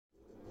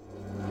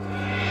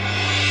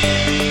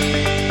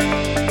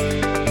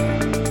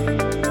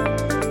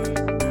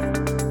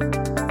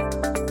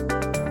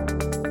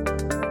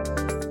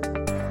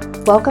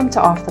Welcome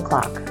to Off the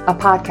Clock, a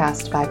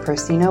podcast by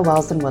Prosino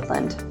Wells and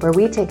Woodland, where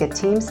we take a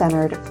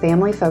team-centered,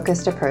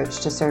 family-focused approach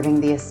to serving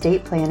the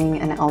estate planning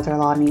and elder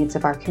law needs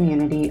of our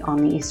community on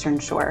the Eastern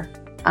Shore.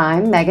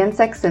 I'm Megan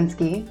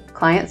Seksinski,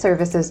 Client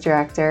Services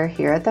Director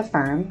here at the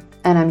firm,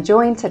 and I'm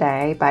joined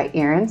today by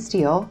Erin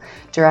Steele,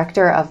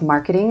 Director of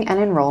Marketing and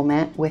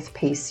Enrollment with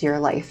Pace Your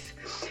Life.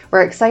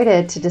 We're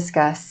excited to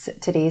discuss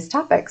today's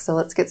topic, so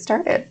let's get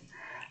started.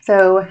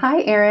 So,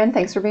 hi Erin,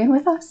 thanks for being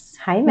with us.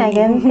 Hi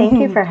Megan, thank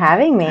you for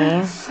having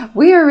me.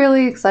 We are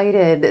really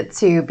excited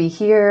to be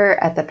here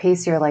at the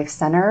Pace Your Life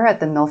Center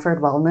at the Milford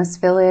Wellness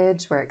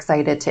Village. We're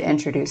excited to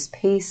introduce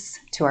PACE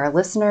to our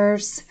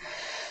listeners.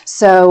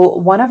 So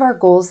one of our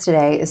goals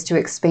today is to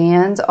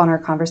expand on our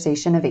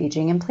conversation of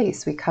aging in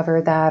place. We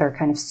covered that or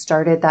kind of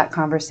started that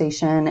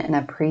conversation in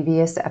a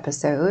previous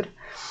episode.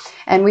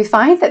 And we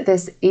find that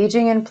this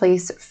aging in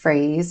place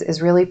phrase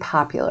is really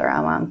popular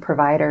among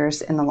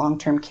providers in the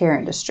long-term care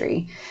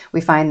industry.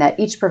 We find that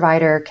each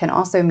provider can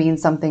also mean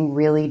something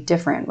really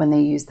different when they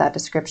use that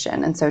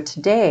description. And so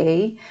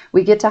today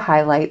we get to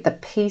highlight the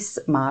PACE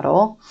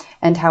model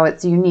and how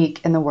it's unique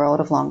in the world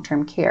of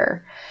long-term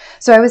care.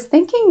 So I was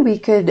thinking we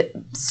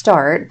could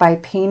start by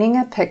painting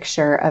a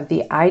picture of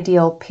the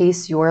ideal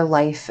Pace Your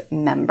Life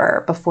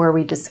member before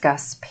we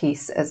discuss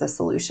PACE as a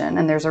solution.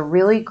 And there's a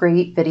really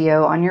great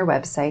video on your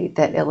website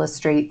that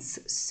illustrates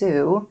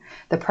Sue,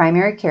 the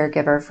primary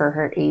caregiver for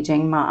her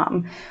aging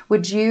mom.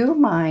 Would you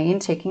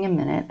mind taking a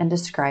minute and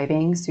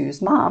describing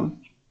Sue's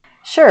mom?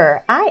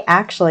 Sure. I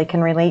actually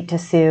can relate to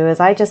Sue as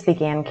I just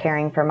began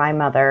caring for my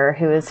mother,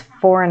 who is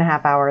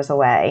 4.5 hours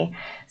away.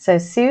 So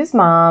Sue's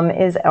mom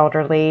is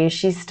elderly.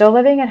 She's still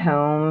living at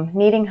home,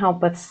 needing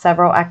help with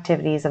several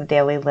activities of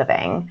daily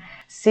living.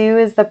 Sue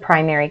is the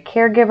primary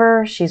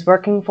caregiver. She's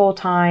working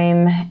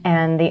full-time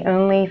and the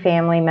only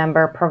family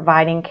member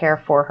providing care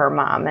for her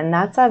mom. And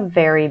that's a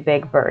very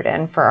big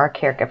burden for our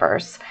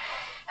caregivers.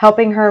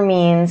 Helping her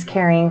means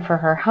caring for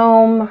her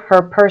home,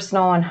 her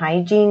personal and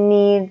hygiene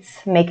needs,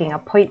 making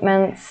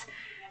appointments,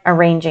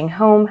 arranging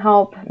home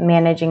help,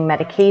 managing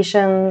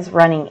medications,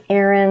 running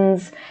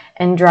errands,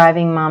 and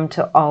driving mom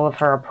to all of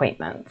her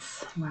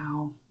appointments.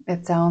 Wow.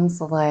 It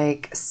sounds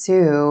like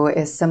Sue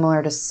is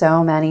similar to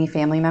so many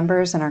family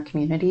members in our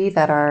community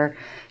that are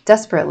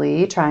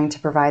desperately trying to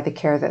provide the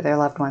care that their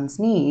loved ones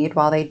need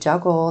while they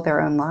juggle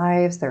their own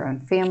lives, their own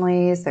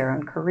families, their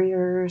own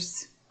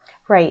careers.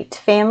 Right.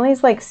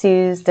 Families like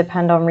Sue's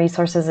depend on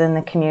resources in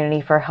the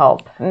community for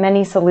help.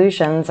 Many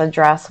solutions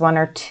address one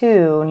or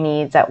two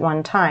needs at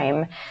one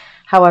time.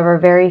 However,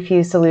 very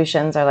few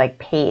solutions are like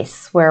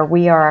PACE, where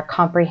we are a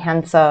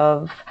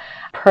comprehensive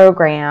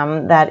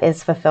program that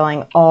is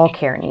fulfilling all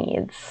care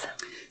needs.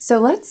 So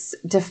let's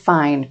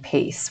define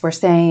PACE. We're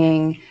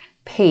saying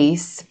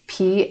PACE,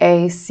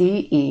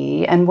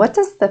 P-A-C-E. And what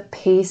does the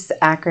PACE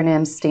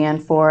acronym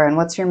stand for, and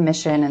what's your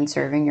mission in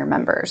serving your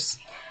members?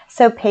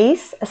 So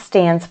PACE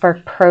stands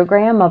for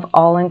Program of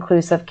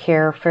All-Inclusive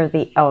Care for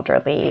the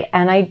Elderly.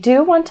 And I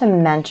do want to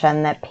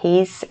mention that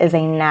PACE is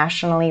a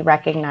nationally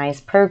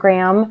recognized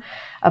program.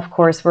 Of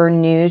course, we're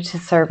new to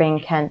serving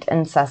Kent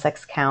and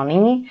Sussex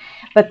County,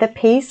 but the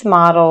PACE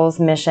model's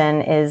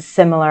mission is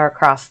similar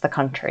across the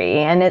country,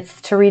 and it's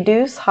to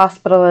reduce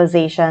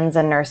hospitalizations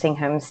and nursing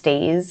home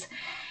stays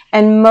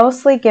and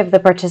mostly give the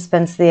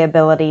participants the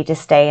ability to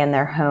stay in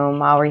their home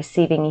while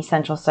receiving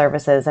essential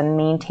services and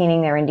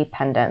maintaining their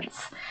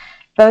independence,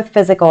 both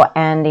physical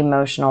and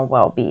emotional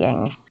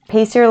well-being.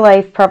 Pace Your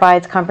Life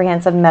provides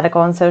comprehensive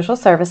medical and social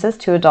services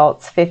to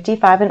adults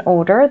 55 and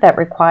older that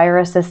require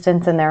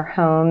assistance in their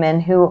home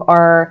and who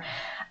are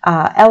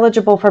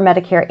eligible for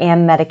Medicare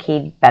and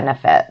Medicaid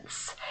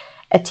benefits.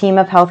 A team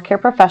of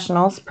healthcare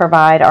professionals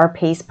provide our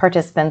PACE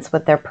participants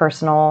with their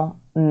personal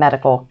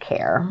medical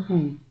care.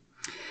 Mm-hmm.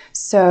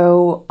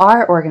 So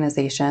our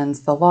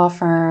organizations, the law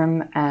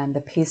firm and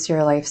the Pace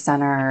Your Life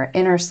Center,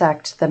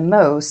 intersect the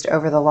most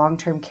over the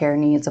long-term care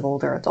needs of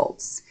older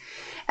adults.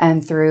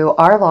 And through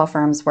our law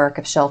firm's work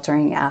of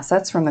sheltering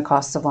assets from the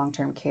costs of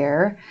long-term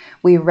care,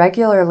 we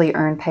regularly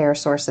earn payer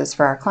sources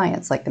for our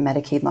clients, like the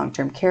Medicaid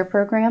Long-Term Care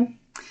Program.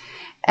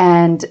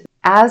 And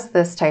as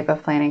this type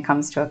of planning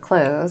comes to a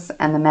close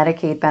and the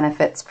Medicaid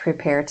benefits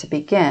prepare to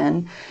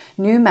begin,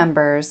 new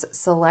members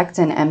select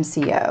an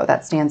MCO,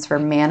 that stands for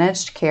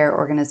Managed Care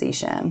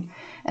Organization.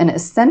 And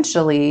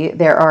essentially,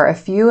 there are a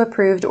few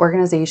approved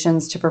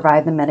organizations to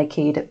provide the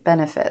Medicaid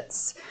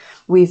benefits.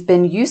 We've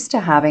been used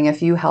to having a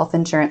few health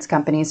insurance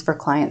companies for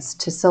clients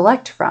to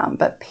select from,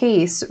 but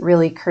PACE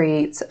really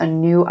creates a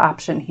new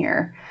option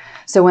here.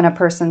 So when a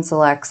person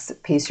selects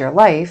Pace Your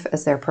Life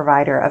as their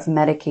provider of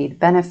Medicaid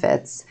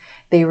benefits,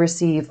 they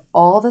receive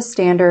all the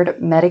standard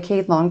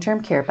Medicaid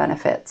long-term care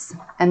benefits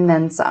and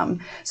then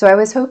some. So I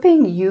was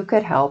hoping you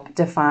could help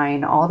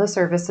define all the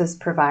services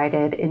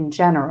provided in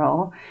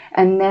general,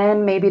 and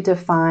then maybe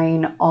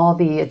define all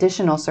the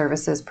additional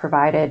services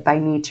provided by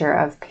nature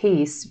of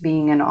PACE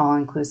being an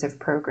all-inclusive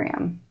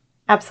program.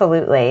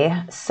 Absolutely.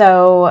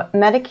 So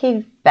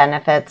Medicaid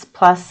benefits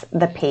plus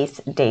the PACE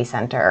Day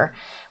Center.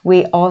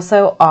 We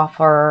also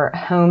offer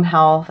home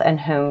health and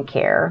home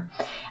care,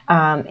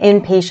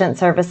 inpatient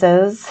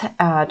services,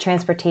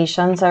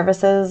 transportation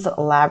services,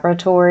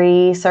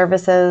 laboratory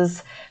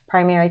services,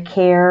 primary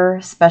care,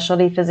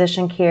 specialty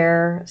physician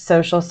care,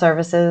 social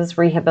services,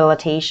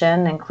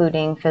 rehabilitation,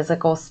 including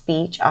physical,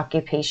 speech,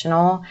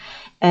 occupational,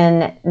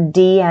 and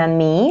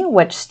DME,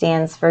 which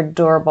stands for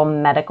durable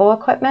medical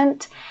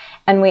equipment.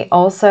 And we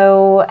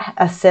also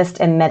assist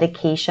in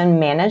medication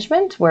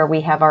management, where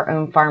we have our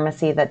own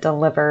pharmacy that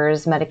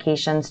delivers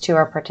medications to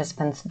our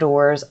participants'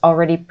 doors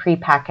already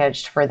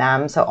prepackaged for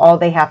them. So all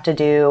they have to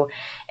do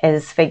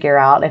is figure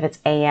out if it's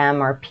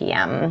AM or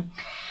PM.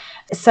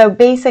 So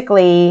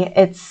basically,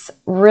 it's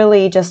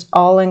really just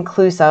all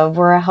inclusive.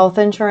 We're a health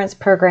insurance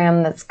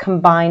program that's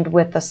combined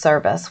with the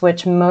service,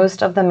 which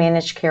most of the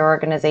managed care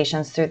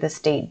organizations through the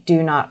state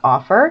do not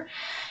offer.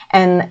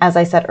 And as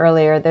I said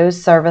earlier,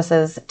 those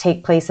services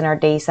take place in our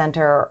day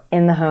center,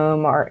 in the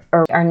home, or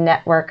our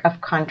network of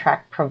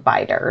contract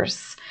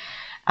providers.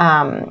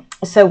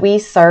 So we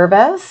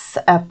service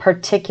a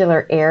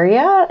particular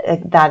area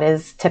that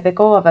is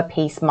typical of a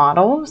PACE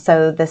model.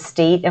 So the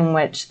state in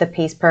which the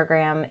PACE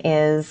program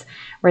is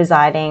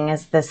residing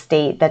is the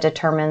state that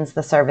determines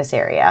the service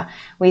area.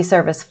 We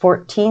service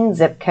 14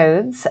 zip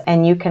codes,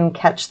 and you can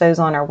catch those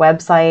on our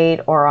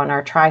website or on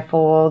our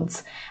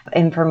trifolds,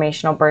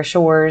 informational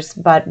brochures.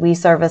 But we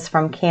service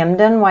from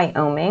Camden,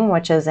 Wyoming,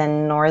 which is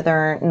in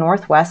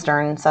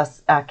northwestern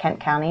Kent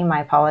County, my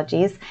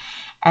apologies.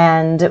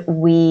 And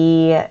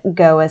we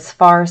go as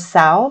far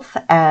south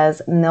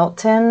as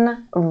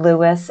Milton,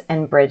 Lewis,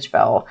 and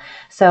Bridgeville.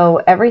 So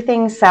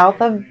everything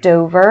south of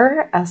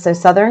Dover, so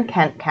southern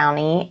Kent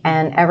County,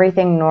 and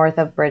everything north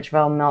of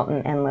Bridgeville,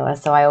 Milton, and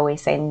Lewis. So I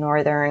always say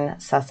northern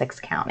Sussex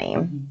County.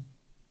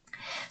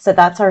 So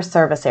that's our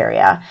service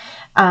area.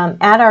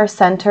 At our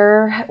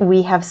center,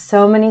 we have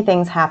so many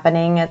things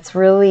happening. It's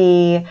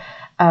really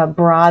a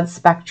broad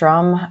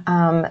spectrum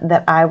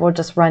that I will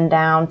just run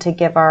down to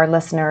give our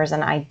listeners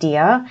an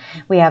idea.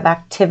 We have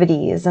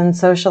activities and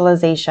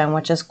socialization,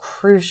 which is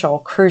crucial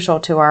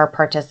to our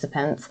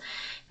participants.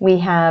 We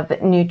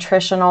have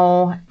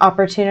nutritional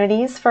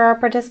opportunities for our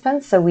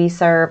participants. So we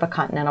serve a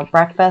continental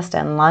breakfast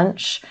and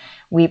lunch.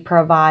 We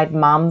provide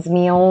mom's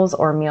meals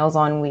or Meals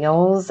on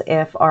Wheels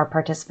if our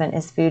participant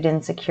is food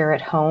insecure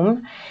at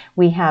home.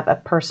 We have a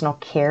personal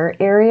care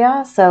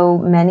area. So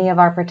many of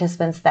our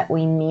participants that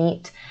we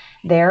meet,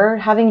 they're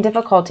having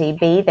difficulty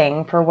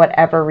bathing for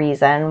whatever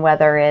reason,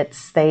 whether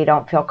it's they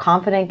don't feel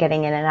confident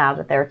getting in and out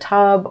of their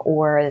tub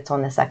or it's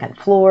on the second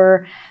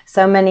floor.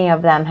 So many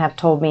of them have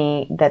told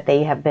me that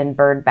they have been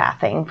bird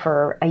bathing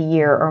for a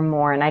year or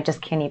more, and I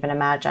just can't even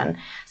imagine.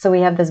 So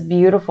we have this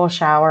beautiful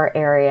shower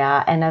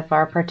area, and if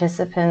our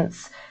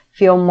participants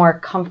feel more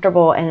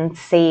comfortable and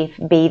safe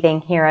bathing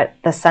here at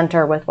the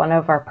center with one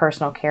of our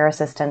personal care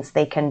assistants,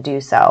 they can do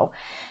so.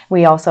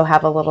 We also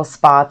have a little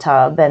spa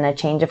tub and a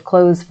change of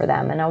clothes for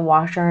them and a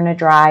washer and a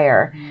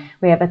dryer.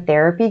 We have a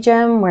therapy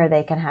gym where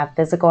they can have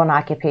physical and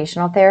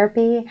occupational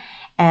therapy,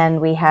 and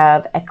we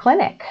have a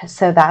clinic.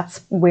 So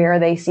that's where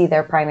they see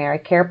their primary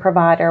care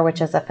provider,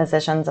 which is a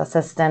physician's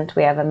assistant.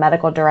 We have a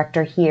medical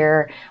director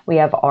here. We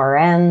have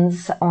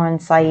RNs on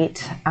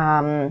site.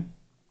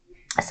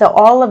 So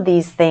all of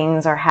these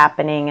things are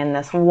happening in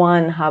this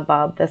one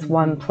hubbub, this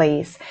one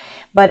place.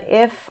 But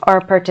if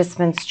our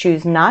participants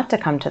choose not to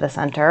come to the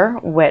center,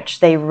 which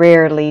they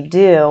rarely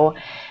do,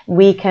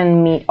 we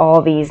can meet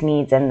all these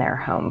needs in their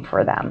home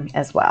for them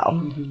as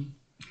well.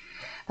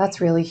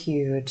 That's really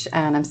huge.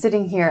 And I'm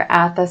sitting here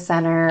at the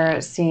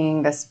center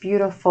seeing this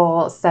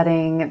beautiful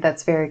setting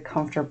that's very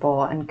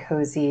comfortable and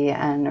cozy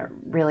and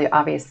really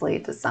obviously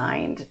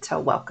designed to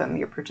welcome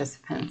your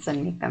participants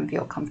and make them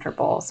feel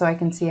comfortable. So I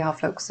can see how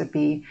folks would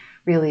be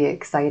really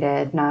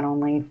excited not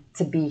only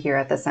to be here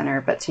at the center,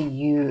 but to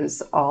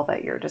use all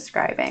that you're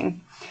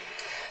describing.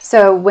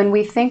 So when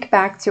we think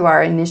back to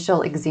our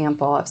initial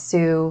example of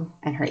Sue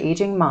and her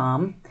aging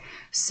mom,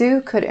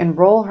 Sue could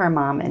enroll her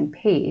mom in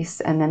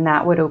PACE, and then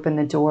that would open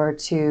the door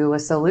to a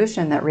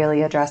solution that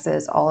really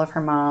addresses all of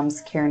her mom's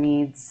care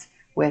needs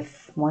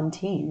with one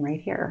team right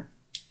here.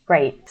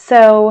 Right.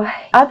 So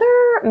other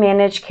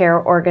managed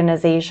care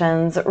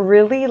organizations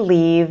really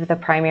leave the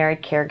primary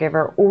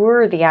caregiver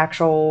or the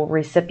actual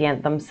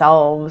recipient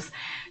themselves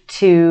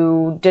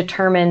to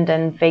determine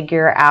and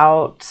figure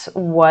out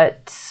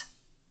what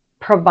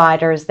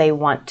providers they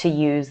want to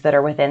use that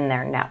are within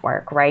their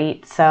network,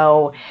 right?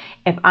 So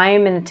if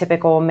I'm in a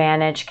typical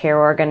managed care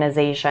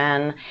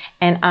organization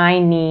and I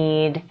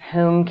need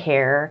home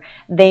care,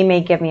 they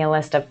may give me a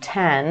list of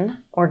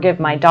 10 or give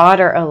my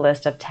daughter a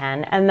list of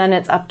 10, and then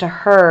it's up to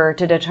her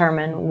to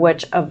determine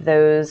which of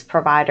those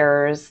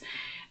providers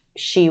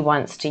she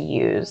wants to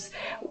use.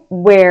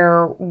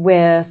 Where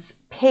with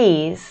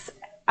PACE,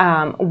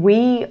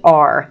 we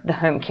are the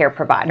home care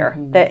provider.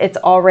 That it's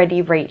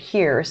already right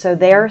here. So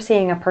they're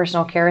seeing a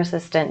personal care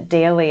assistant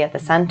daily at the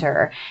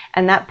center,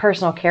 and that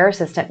personal care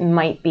assistant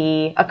might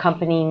be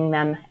accompanying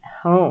them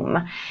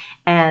home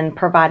and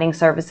providing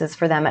services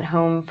for them at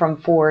home from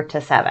 4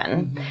 to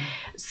 7.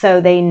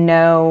 So they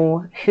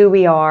know who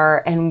we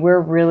are, and we're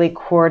really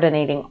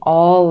coordinating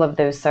all of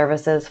those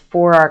services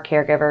for our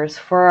caregivers,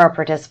 for our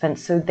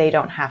participants, so they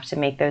don't have to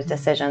make those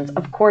decisions.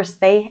 Of course,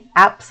 they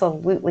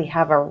absolutely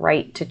have a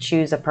right to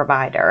choose a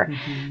provider.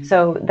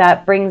 So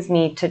that brings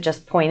me to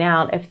just point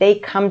out, if they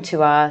come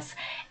to us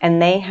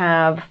and they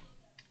have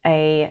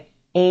a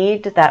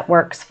aide that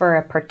works for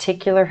a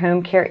particular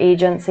home care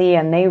agency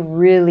and they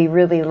really,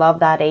 really love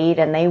that aide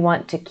and they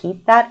want to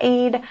keep that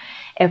aide,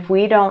 if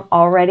we don't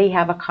already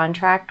have a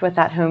contract with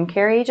that home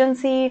care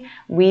agency,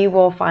 we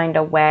will find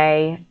a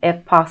way,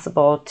 if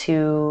possible,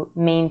 to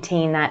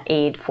maintain that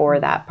aide for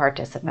that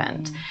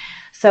participant.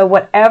 So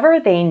whatever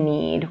they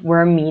need,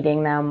 we're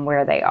meeting them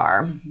where they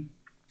are.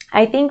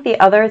 I think the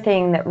other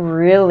thing that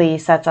really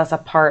sets us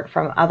apart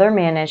from other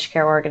managed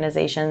care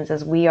organizations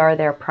is we are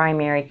their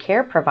primary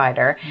care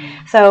provider.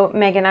 So,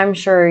 Megan, I'm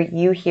sure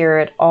you hear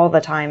it all the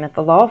time at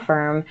the law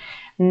firm.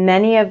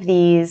 Many of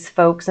these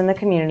folks in the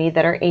community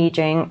that are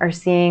aging are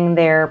seeing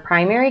their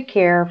primary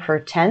care for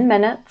 10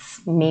 minutes,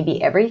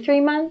 maybe every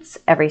 3 months,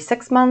 every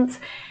 6 months.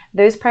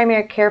 Those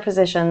primary care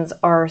physicians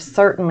are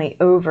certainly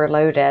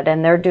overloaded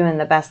and they're doing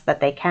the best that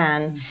they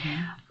can.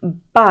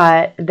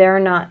 But they're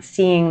not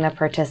seeing the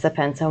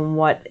participants and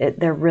what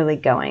they're really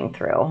going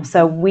through.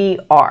 So we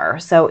are.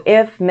 So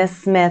if Miss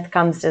Smith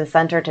comes to the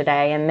center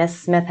today and Miss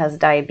Smith has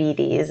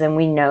diabetes, and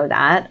we know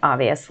that,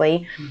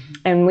 obviously,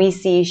 and we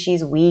see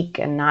she's weak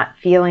and not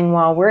feeling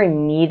well, we're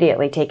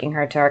immediately taking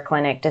her to our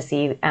clinic to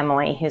see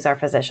Emily, who's our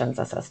physician's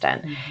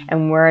assistant.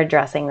 And we're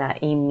addressing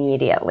that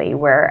immediately,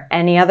 where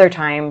any other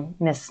time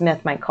Miss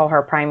Smith might call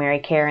her primary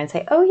care and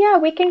say, oh yeah,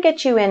 we can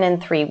get you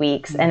in 3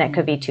 weeks, and it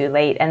could be too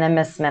late. And then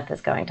Miss Smith is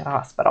going to the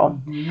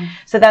hospital.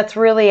 So that's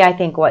really, I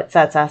think, what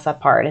sets us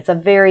apart. It's a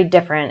very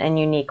different and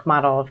unique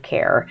model of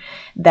care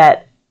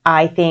that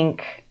I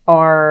think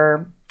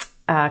our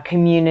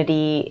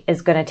community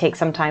is going to take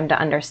some time to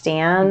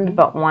understand,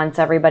 but once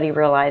everybody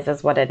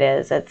realizes what it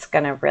is, it's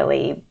going to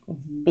really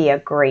be a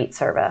great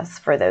service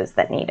for those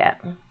that need it.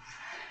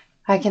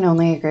 I can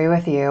only agree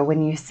with you.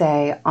 When you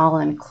say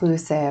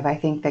all-inclusive, I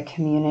think the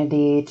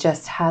community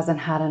just hasn't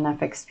had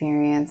enough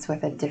experience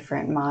with a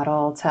different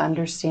model to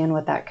understand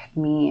what that could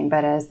mean.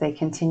 But as they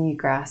continue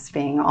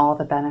grasping all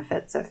the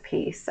benefits of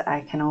PACE,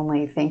 I can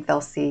only think they'll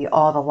see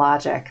all the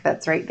logic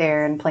that's right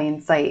there in plain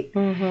sight.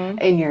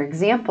 In your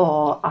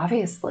example,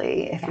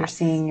 obviously, if you're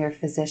seeing your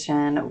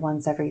physician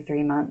once every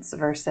 3 months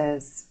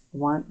versus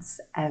once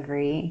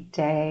every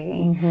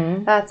day,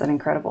 that's an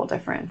incredible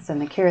difference in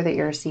the care that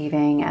you're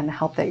receiving and the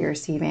help that you're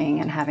receiving,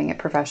 and having a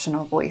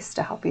professional voice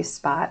to help you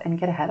spot and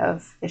get ahead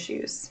of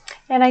issues.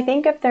 And I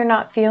think if they're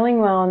not feeling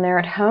well and they're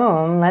at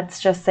home, let's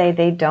just say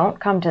they don't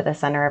come to the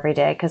center every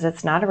day because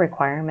it's not a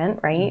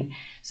requirement, right?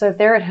 So if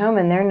they're at home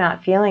and they're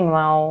not feeling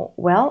well,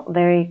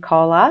 they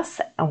call us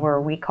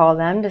or we call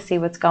them to see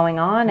what's going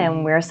on,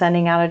 and we're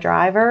sending out a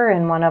driver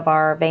in one of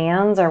our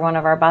vans or one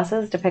of our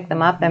buses to pick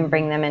them up and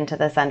bring them into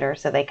the center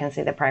so they can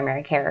see the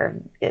primary care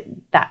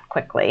that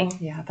quickly.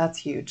 Yeah, that's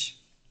huge.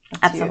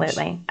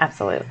 Absolutely. Huge.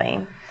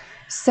 Absolutely.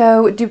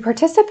 So do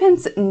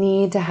participants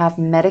need to have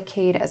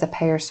Medicaid as a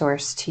payer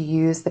source to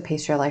use the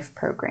Pace Your Life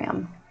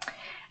program?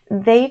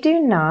 They do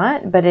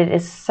not, but it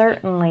is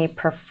certainly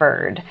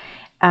preferred.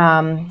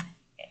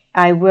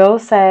 I will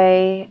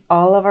say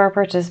all of our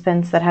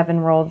participants that have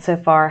enrolled so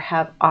far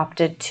have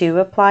opted to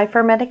apply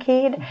for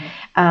Medicaid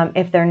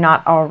if they're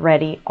not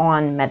already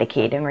on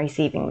Medicaid and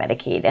receiving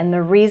Medicaid. And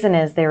the reason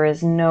is there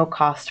is no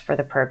cost for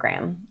the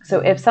program. So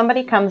if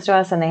somebody comes to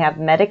us and they have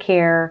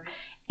Medicare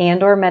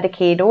and or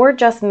Medicaid or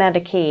just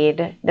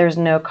Medicaid, there's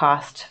no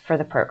cost for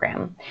the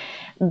program.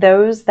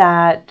 Those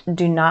that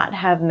do not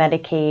have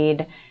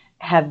Medicaid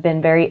have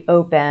been very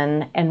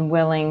open and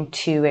willing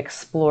to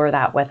explore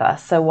that with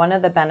us. So one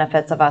of the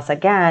benefits of us,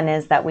 again,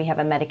 is that we have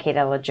a Medicaid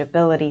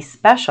eligibility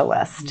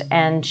specialist,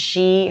 and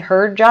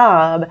her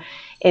job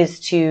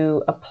is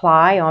to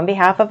apply on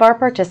behalf of our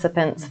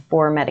participants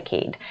for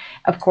Medicaid.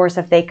 Of course,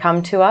 if they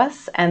come to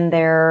us and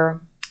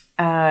their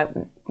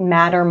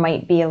matter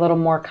might be a little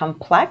more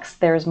complex,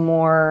 there's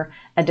more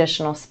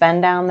additional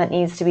spend down that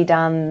needs to be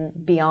done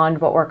beyond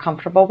what we're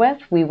comfortable with,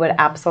 we would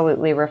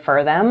absolutely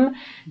refer them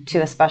to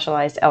a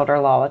specialized elder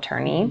law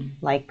attorney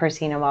like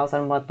Persina Wells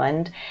and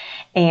Woodland.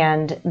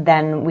 And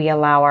then we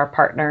allow our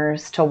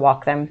partners to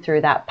walk them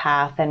through that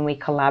path, and we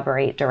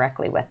collaborate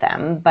directly with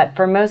them. But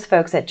for most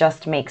folks, it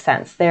just makes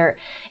sense.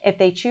 If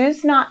they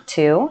choose not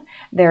to,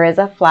 there is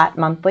a flat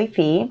monthly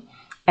fee.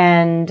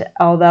 And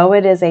although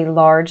it is a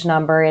large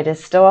number, it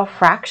is still a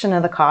fraction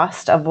of the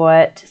cost of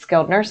what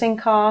skilled nursing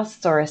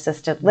costs or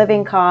assisted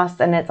living costs,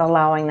 and it's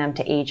allowing them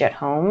to age at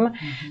home.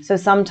 So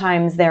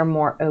sometimes they're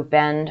more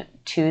open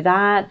to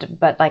that.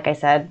 But like I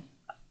said,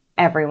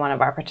 every one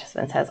of our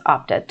participants has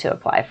opted to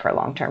apply for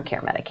long-term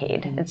care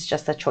Medicaid. Mm-hmm. It's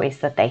just a choice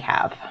that they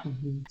have.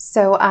 Mm-hmm.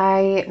 So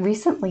I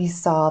recently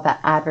saw the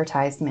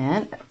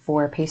advertisement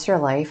for Pace Your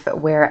Life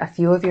where a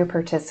few of your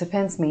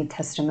participants made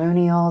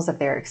testimonials of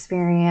their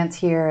experience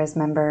here as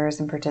members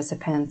and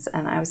participants,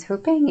 and I was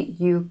hoping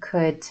you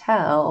could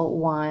tell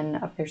one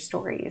of their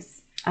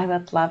stories. I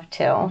would love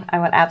to. I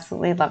would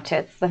absolutely love to.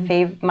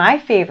 It's my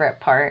favorite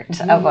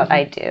part of what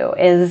I do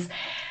is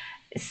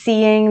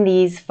seeing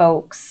these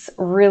folks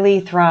really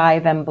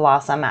thrive and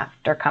blossom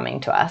after coming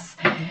to us.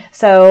 Mm-hmm.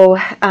 So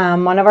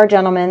one of our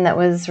gentlemen that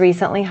was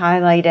recently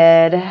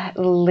highlighted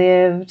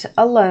lived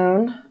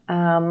alone.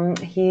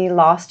 He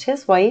lost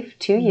his wife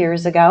 2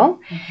 years ago.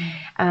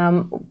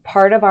 Mm-hmm.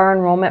 Part of our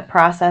enrollment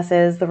process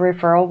is the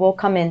referral will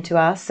come into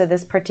us. So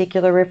this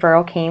particular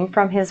referral came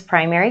from his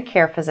primary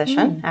care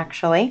physician,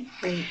 actually.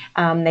 Great.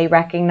 They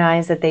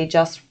recognized that they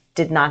just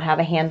did not have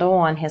a handle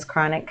on his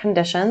chronic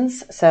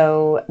conditions,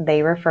 so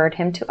they referred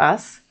him to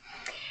us.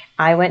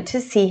 I went to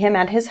see him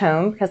at his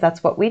home because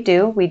that's what we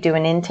do. We do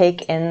an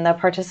intake in the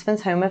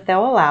participant's home if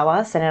they'll allow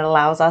us, and it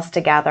allows us to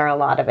gather a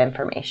lot of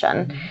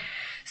information. Mm-hmm.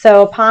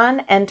 So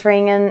upon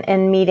entering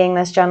and meeting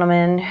this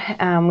gentleman,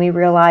 we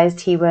realized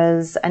he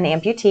was an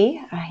amputee.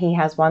 He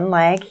has one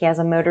leg. He has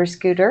a motor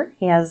scooter.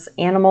 He has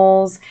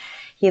animals.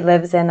 He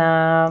lives in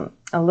a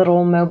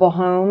little mobile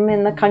home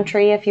in the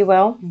country, if you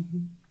will.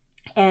 Mm-hmm.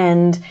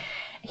 And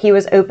he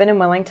was open and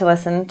willing to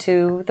listen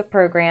to the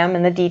program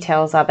and the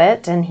details of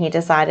it. And he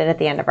decided at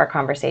the end of our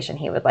conversation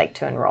he would like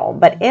to enroll.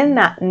 But in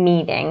that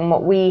meeting,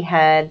 what we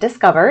had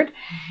discovered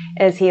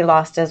is he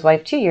lost his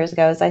wife 2 years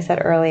ago, as I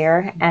said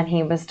earlier, and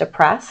he was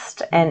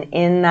depressed. And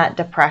in that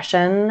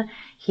depression,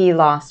 he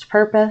lost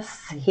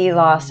purpose. He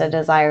lost a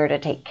desire to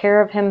take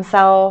care of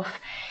himself.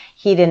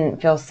 He didn't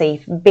feel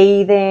safe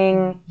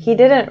bathing. He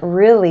didn't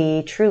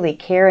really, truly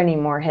care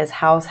anymore. His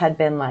house had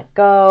been let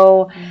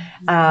go.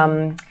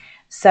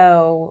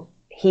 So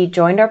he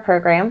joined our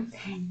program,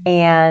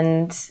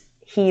 and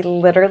he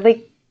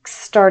literally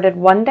started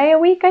 1 day a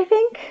week, I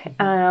think,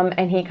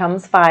 and he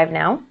comes 5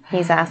 now.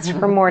 He's asked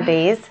for more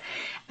days.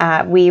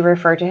 We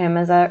refer to him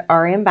as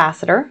our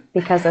ambassador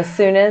because as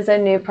soon as a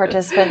new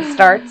participant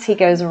starts, he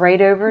goes right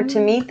over to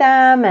meet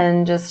them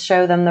and just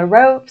show them the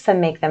ropes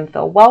and make them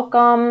feel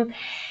welcome.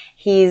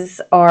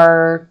 He's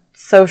our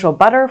social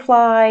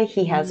butterfly.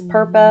 He has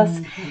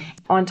purpose.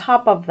 On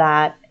top of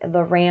that,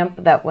 the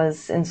ramp that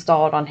was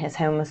installed on his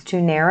home was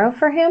too narrow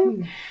for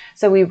him.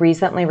 So we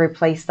recently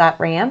replaced that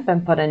ramp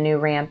and put a new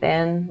ramp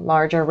in,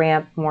 larger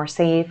ramp, more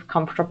safe,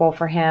 comfortable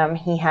for him.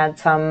 He had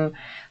some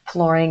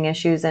flooring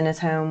issues in his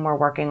home. We're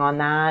working on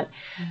that.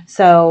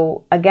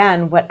 So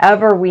again,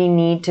 whatever we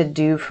need to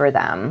do for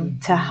them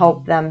to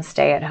help them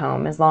stay at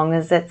home, as long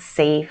as it's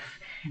safe,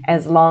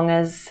 as long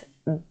as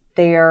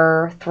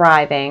they're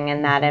thriving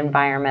in that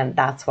environment,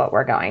 that's what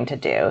we're going to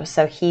do.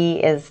 So he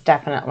is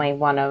definitely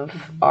one of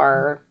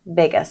our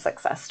biggest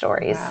success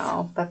stories.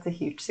 Wow, that's a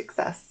huge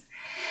success.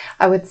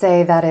 I would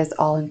say that is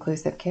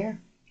all-inclusive care.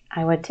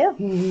 I would too.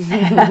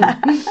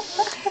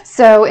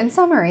 So in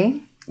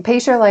summary,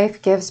 Pace Your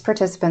Life gives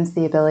participants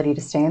the ability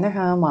to stay in their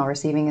home while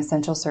receiving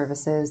essential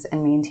services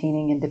and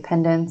maintaining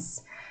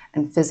independence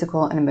and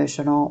physical and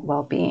emotional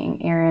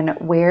well-being. Erin,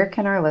 where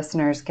can our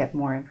listeners get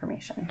more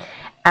information?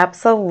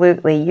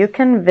 Absolutely. You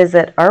can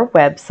visit our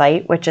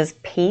website, which is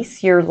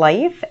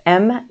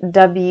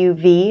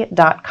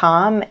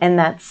paceyourlifemwv.com, and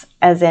that's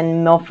as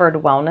in Milford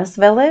Wellness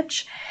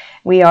Village.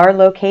 We are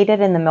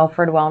located in the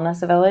Milford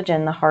Wellness Village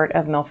in the heart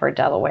of Milford,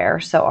 Delaware.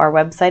 So our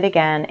website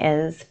again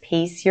is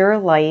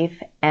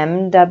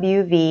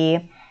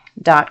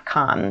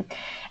paceyourlifemwv.com.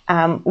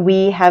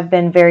 We have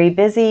been very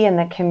busy in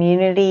the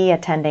community,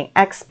 attending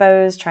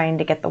expos, trying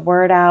to get the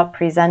word out,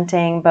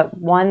 presenting. But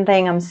one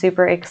thing I'm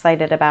super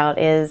excited about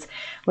is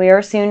we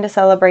are soon to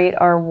celebrate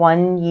our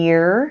 1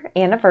 year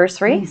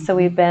anniversary. So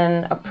we've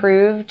been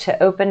approved to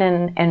open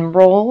and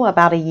enroll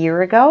about a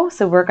year ago.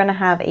 So we're going to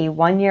have a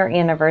 1 year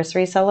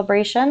anniversary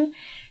celebration,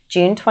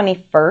 June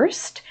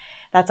 21st.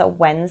 That's a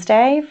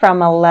Wednesday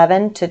from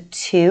 11 to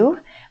 2.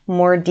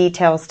 More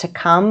details to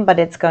come, but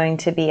it's going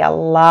to be a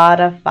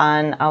lot of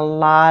fun, a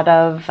lot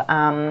of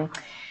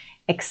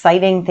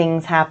exciting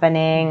things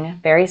happening,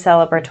 very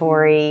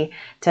celebratory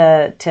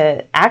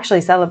to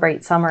actually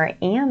celebrate summer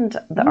and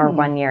our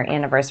 1 year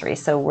anniversary.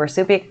 So we're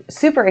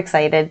super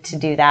excited to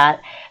do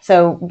that.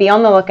 So be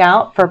on the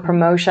lookout for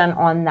promotion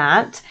on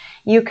that.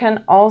 You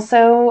can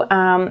also,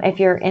 if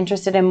you're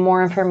interested in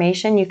more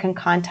information, you can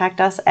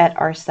contact us at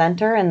our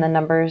center, and the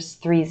number is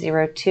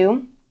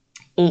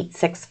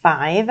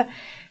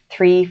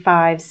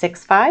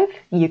 302-865-3565.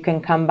 You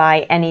can come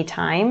by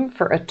anytime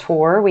for a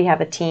tour. We have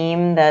a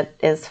team that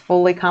is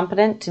fully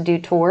competent to do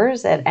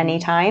tours at any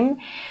time.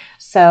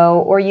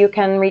 So, or you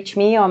can reach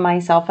me on my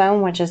cell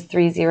phone, which is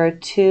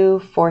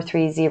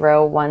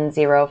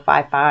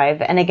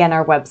 302-430-1055. And again,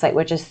 our website,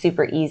 which is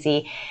super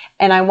easy.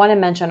 And I want to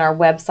mention our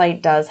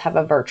website does have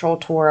a virtual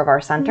tour of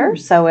our center.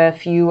 So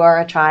if you are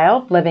a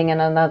child living in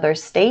another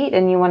state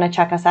and you want to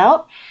check us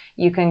out,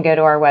 you can go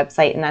to our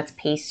website, and that's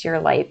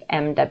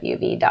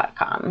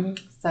paceyourlifemwv.com.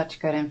 Such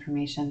good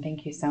information.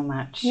 Thank you so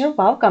much. You're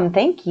welcome.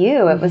 Thank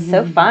you. It was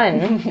so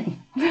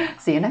fun.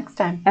 See you next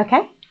time.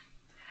 Okay.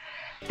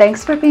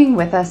 Thanks for being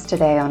with us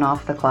today on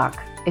Off the Clock.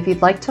 If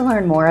you'd like to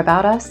learn more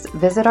about us,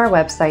 visit our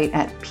website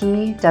at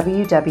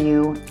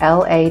pwwlaw.com.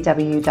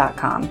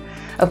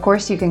 Of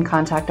course, you can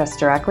contact us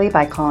directly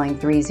by calling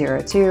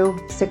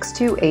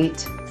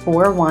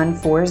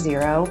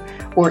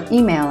 302-628-4140 or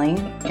emailing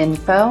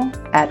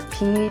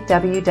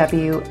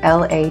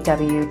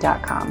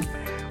info@pwwlaw.com.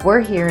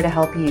 We're here to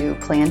help you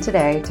plan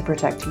today to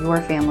protect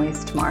your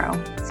families tomorrow.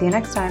 See you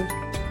next time.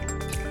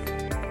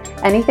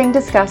 Anything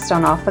discussed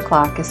on Off the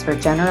Clock is for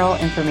general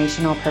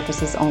informational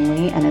purposes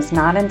only and is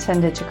not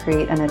intended to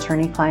create an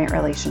attorney-client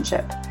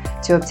relationship.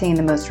 To obtain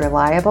the most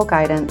reliable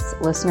guidance,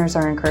 listeners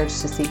are encouraged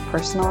to seek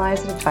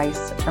personalized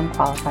advice from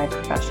qualified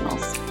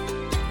professionals.